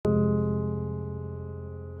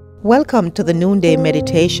Welcome to the Noonday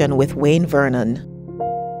Meditation with Wayne Vernon.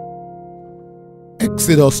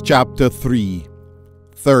 Exodus chapter 3,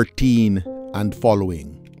 13 and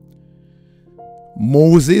following.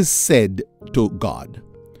 Moses said to God,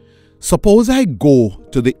 "Suppose I go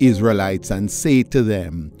to the Israelites and say to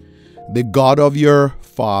them, 'The God of your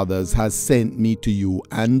fathers has sent me to you,'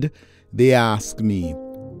 and they ask me,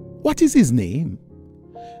 'What is his name?'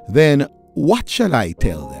 Then what shall I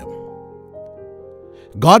tell them?"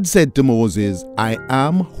 God said to Moses, "I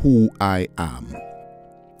am who I am."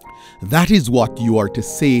 That is what you are to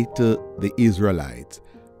say to the Israelites.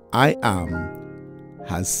 "I am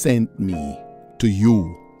has sent me to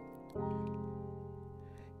you."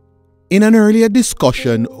 In an earlier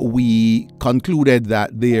discussion, we concluded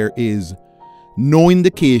that there is no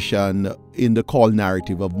indication in the call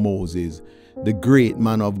narrative of Moses, the great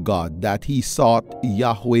man of God, that he sought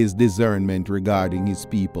Yahweh's discernment regarding his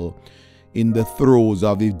people in the throes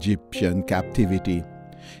of Egyptian captivity.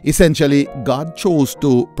 Essentially, God chose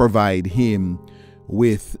to provide him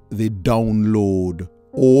with the download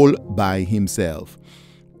all by himself.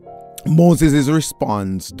 Moses'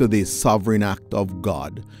 response to this sovereign act of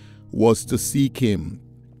God was to seek him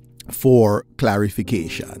for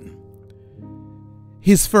clarification.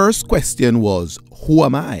 His first question was, "Who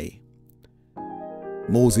am I?"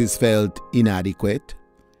 Moses felt inadequate.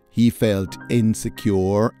 He felt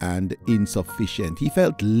insecure and insufficient. He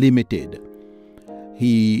felt limited.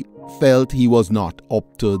 He felt he was not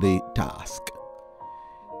up to the task.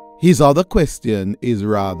 His other question is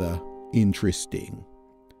rather interesting.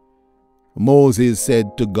 Moses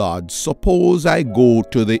said to God, "Suppose I go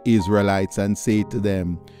to the Israelites and say to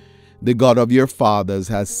them, 'The God of your fathers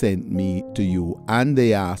has sent me to you,' and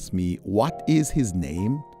they ask me, 'What is his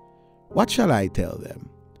name?' What shall I tell them?"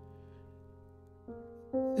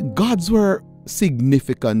 Gods were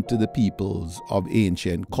significant to the peoples of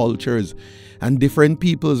ancient cultures, and different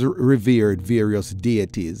peoples revered various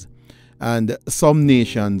deities. And some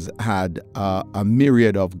nations had a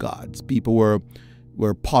myriad of gods. People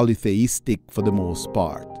were polytheistic for the most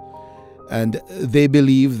part. And they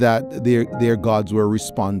believed that their gods were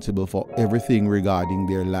responsible for everything regarding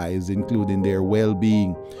their lives, including their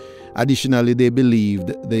well-being. Additionally, they believed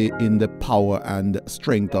in the power and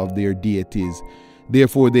strength of their deities.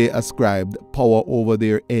 Therefore, they ascribed power over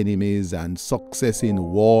their enemies and success in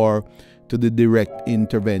war to the direct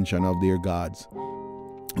intervention of their gods.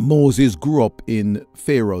 Moses grew up in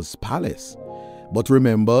Pharaoh's palace. But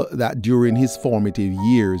remember that during his formative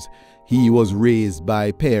years, he was raised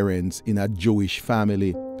by parents in a Jewish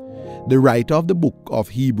family. The writer of the book of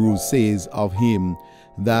Hebrews says of him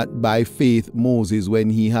that by faith Moses, when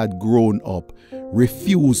he had grown up,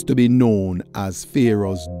 refused to be known as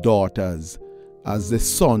Pharaoh's daughters. As the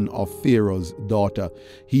son of Pharaoh's daughter,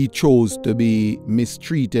 he chose to be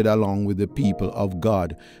mistreated along with the people of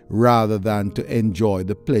God rather than to enjoy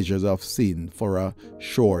the pleasures of sin for a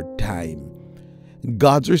short time.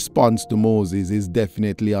 God's response to Moses is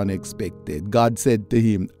definitely unexpected. God said to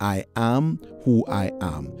him, "I am who I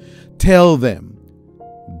am. Tell them,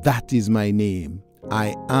 that is my name.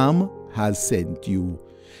 I am has sent you."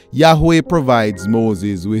 Yahweh provides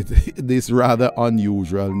Moses with this rather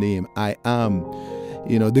unusual name. I am,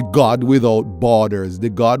 the God without borders, the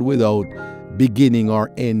God without beginning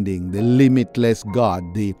or ending, the limitless God,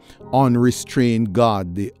 the unrestrained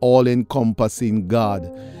God, the all-encompassing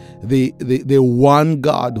God, the one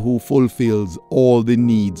God who fulfills all the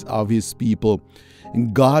needs of his people.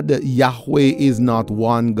 God, Yahweh, is not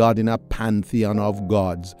one God in a pantheon of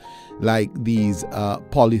gods like these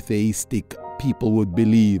polytheistic people would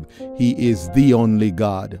believe. He is the only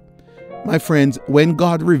God. My friends, when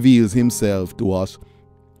God reveals himself to us,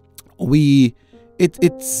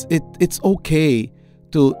 it's okay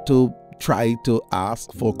to try to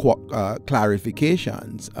ask for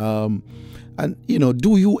clarifications. And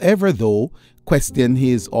do you ever though question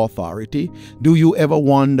his authority? Do you ever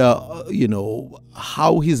wonder,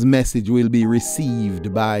 how his message will be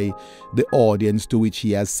received by the audience to which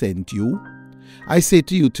he has sent you? I say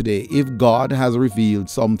to you today, if God has revealed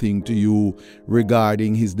something to you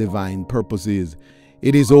regarding his divine purposes,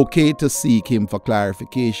 it is okay to seek him for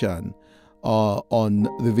clarification on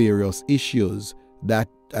the various issues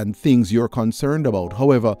and things you're concerned about.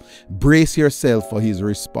 However, brace yourself for his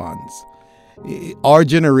response. Our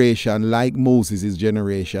generation, like Moses'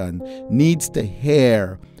 generation, needs to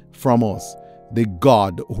hear from us the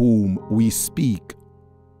God whom we speak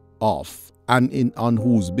of and on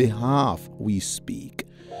whose behalf we speak.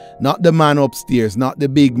 Not the man upstairs, not the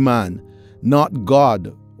big man, not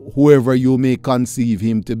God whoever you may conceive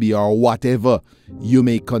him to be or whatever you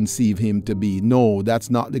may conceive him to be. No, that's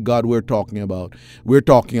not the God we're talking about. We're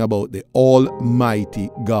talking about the Almighty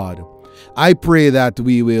God. I pray that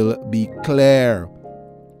we will be clear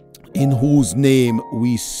in whose name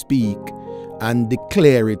we speak and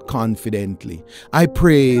declare it confidently. I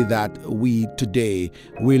pray that we today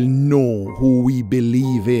will know who we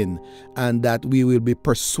believe in and that we will be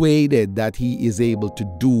persuaded that he is able to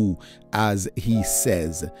do as he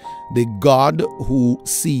says. The God who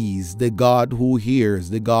sees, the God who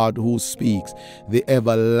hears, the God who speaks, the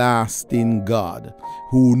everlasting God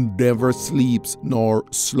who never sleeps nor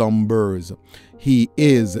slumbers. He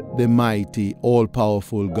is the mighty,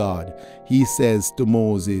 all-powerful God. He says to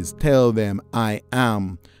Moses, tell them, I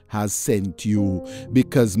am has sent you.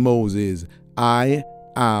 Because Moses, I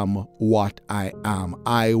am what I am.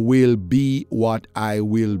 I will be what I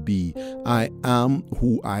will be. I am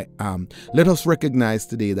who I am. Let us recognize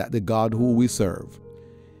today that the God who we serve,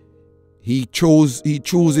 He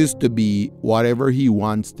chooses to be whatever he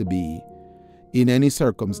wants to be in any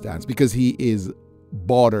circumstance, because he is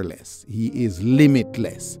borderless. He is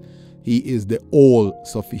limitless. He is the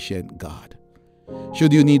all-sufficient God.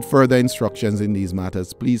 Should you need further instructions in these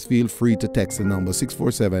matters, please feel free to text the number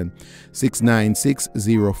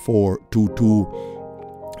 647-696-0422.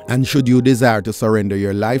 And should you desire to surrender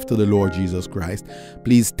your life to the Lord Jesus Christ,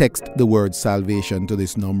 please text the word salvation to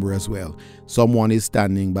this number as well. Someone is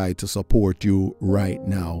standing by to support you right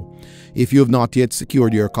now. If you have not yet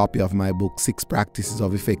secured your copy of my book, 6 Practices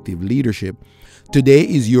of Effective Leadership, today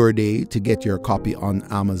is your day to get your copy on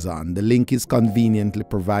Amazon. The link is conveniently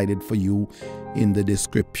provided for you in the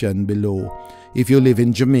description below. If you live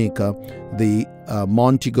in Jamaica, the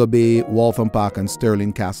Montego Bay, Waltham Park, and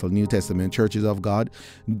Stirling Castle New Testament Churches of God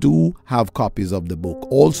do have copies of the book.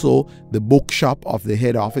 Also, the bookshop of the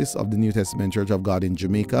head office of the New Testament Church of God in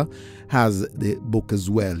Jamaica has the book as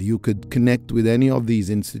well. You could connect with any of these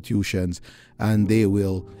institutions and they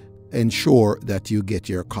will ensure that you get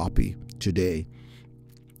your copy today.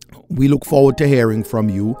 We look forward to hearing from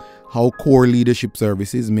you how core leadership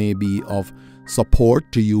services may be of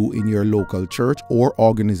support to you in your local church or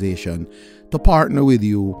organization, to partner with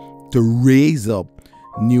you to raise up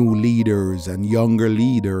new leaders and younger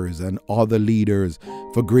leaders and other leaders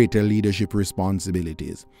for greater leadership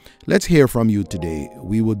responsibilities. Let's hear from you today.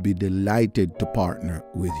 We would be delighted to partner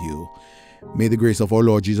with you. May the grace of our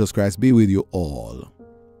Lord Jesus Christ be with you all.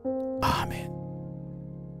 Amen.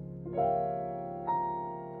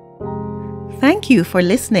 Thank you for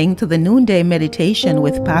listening to the Noonday Meditation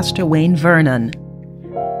with Pastor Wayne Vernon.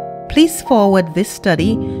 Please forward this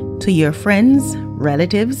study to your friends,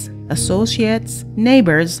 relatives, associates,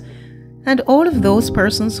 neighbors, and all of those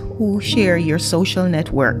persons who share your social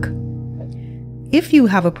network. If you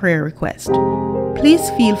have a prayer request,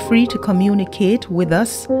 please feel free to communicate with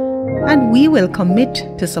us and we will commit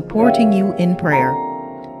to supporting you in prayer.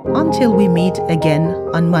 Until we meet again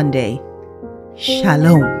on Monday.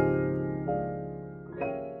 Shalom.